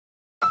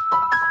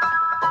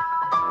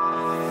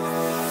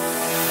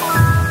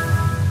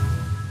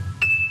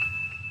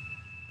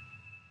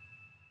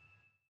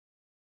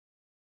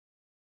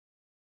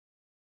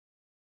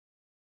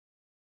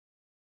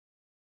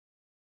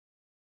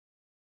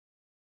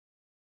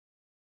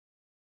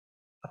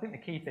think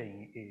the key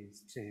thing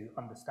is to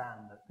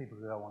understand that people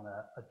go on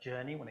a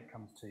journey when it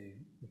comes to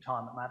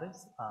retirement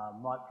matters,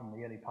 right from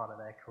the early part of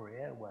their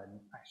career when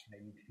actually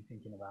they need to be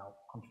thinking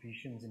about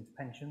contributions into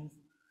pensions.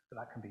 But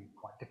that can be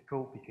quite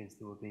difficult because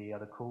there will be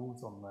other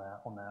calls on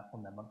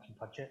their monthly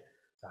budget.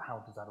 So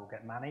how does that all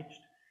get managed?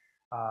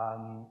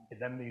 It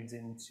then moves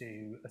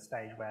into a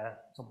stage where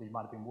somebody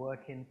might have been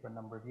working for a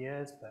number of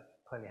years, but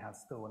clearly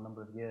has still a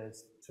number of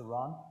years to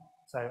run.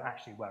 So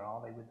actually, where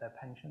are they with their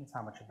pensions?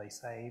 How much have they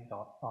saved?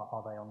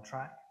 Are they on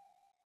track?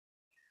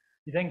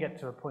 You then get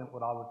to a point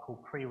what I would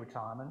call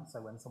pre-retirement,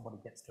 so when somebody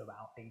gets to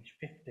about age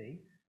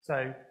 50.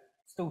 So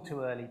still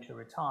too early to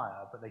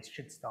retire, but they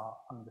should start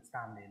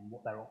understanding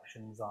what their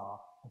options are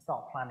and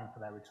start planning for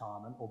their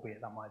retirement,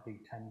 albeit that might be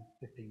 10,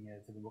 15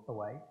 years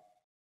away.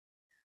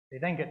 They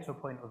then get to a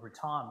point of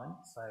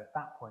retirement, so at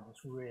that point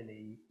it's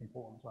really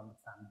important to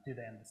understand, do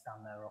they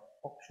understand their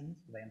options?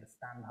 Do they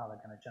understand how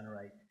they're going to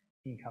generate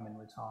income in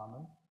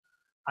retirement?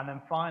 And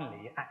then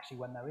finally, actually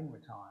when they're in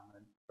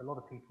retirement, for a lot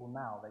of people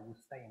now, they will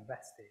stay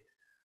invested,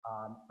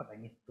 but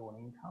they need to draw an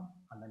income,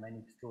 and they may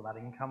need to draw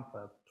that income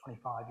for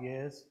 25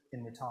 years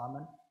in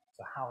retirement.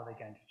 So how are they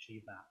going to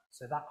achieve that?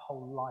 So that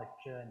whole life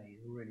journey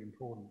is really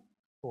important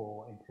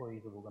for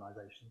employees of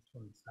organisations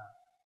to understand.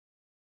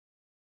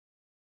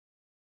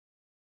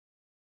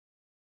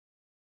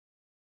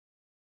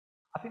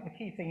 I think the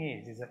key thing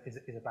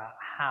is about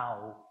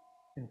how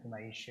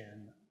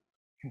information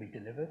can be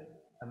delivered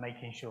and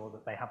making sure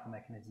that they have the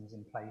mechanisms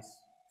in place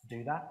to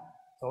do that.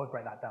 So I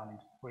break that down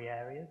into 3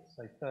 areas.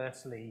 So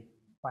firstly,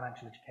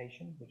 financial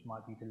education, which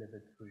might be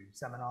delivered through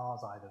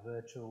seminars, either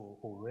virtual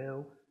or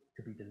real. It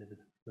could be delivered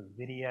through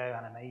video,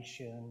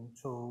 animation,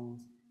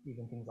 tools,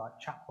 even things like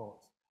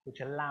chatbots,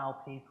 which allow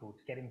people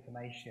to get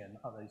information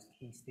at those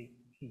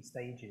key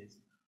stages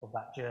of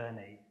that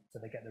journey so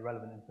they get the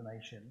relevant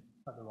information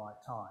at the right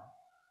time.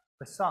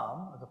 For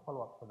some, as a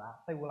follow-up for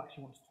that, they will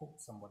actually want to talk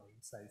to somebody.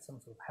 So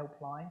some sort of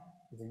helpline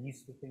is a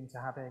useful thing to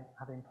have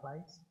in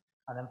place.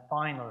 And then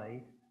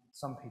finally,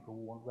 some people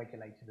will want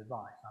regulated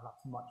advice. Now that's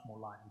much more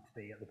likely to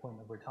be at the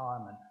point of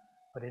retirement,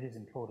 but it is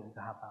important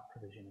to have that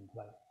provision in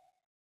place.